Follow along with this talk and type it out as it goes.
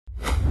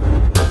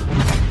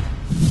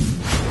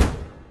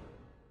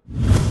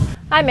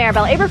I'm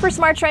Maribel Aber for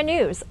Smart Trend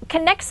News.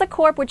 Kenexa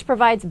Corp, which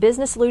provides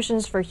business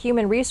solutions for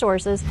human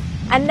resources,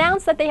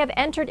 announced that they have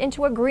entered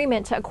into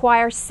agreement to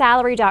acquire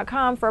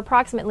Salary.com for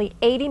approximately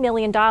 $80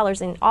 million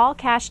in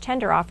all-cash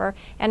tender offer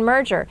and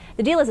merger.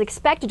 The deal is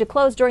expected to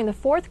close during the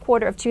fourth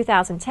quarter of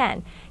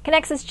 2010.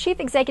 Kenexa's Chief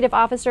Executive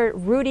Officer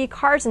Rudy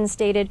Karsan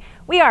stated,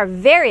 "We are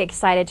very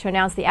excited to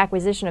announce the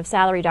acquisition of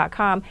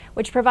Salary.com,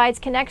 which provides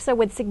Kenexa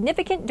with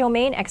significant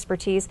domain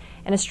expertise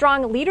and a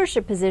strong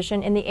leadership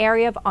position in the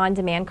area of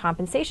on-demand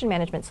compensation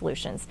management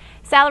solutions.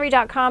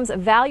 Salary.com's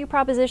value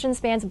proposition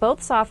spans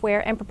both software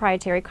and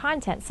proprietary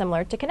content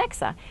similar to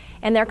Kenexa,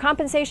 and their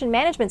compensation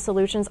management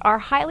solutions are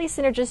highly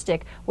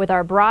synergistic with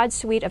our broad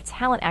suite of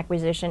talent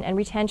acquisition and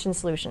retention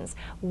solutions.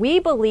 We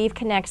believe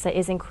Kenexa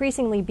is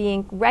increasingly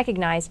being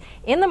recognized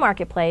in the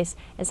marketplace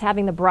as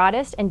having the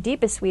broadest and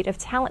deepest suite of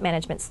talent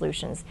management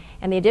solutions,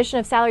 and the addition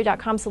of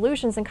Salary.com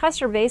solutions and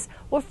customer base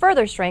will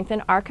further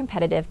strengthen our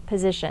competitive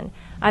position."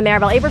 I'm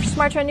Maribel Aber for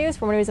Smart Trend News.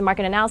 For more news and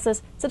market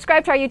analysis,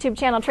 subscribe to our YouTube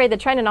channel, Trade the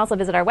Trend, and also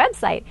visit our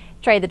website,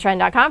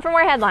 tradethetrend.com, for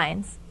more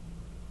headlines.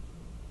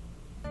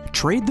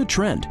 Trade the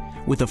Trend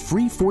with a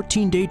free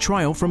 14-day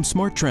trial from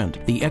Smart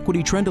Trend, the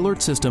equity trend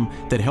alert system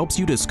that helps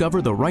you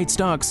discover the right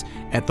stocks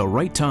at the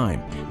right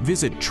time.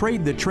 Visit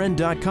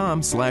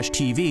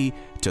tradethetrend.com/TV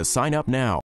to sign up now.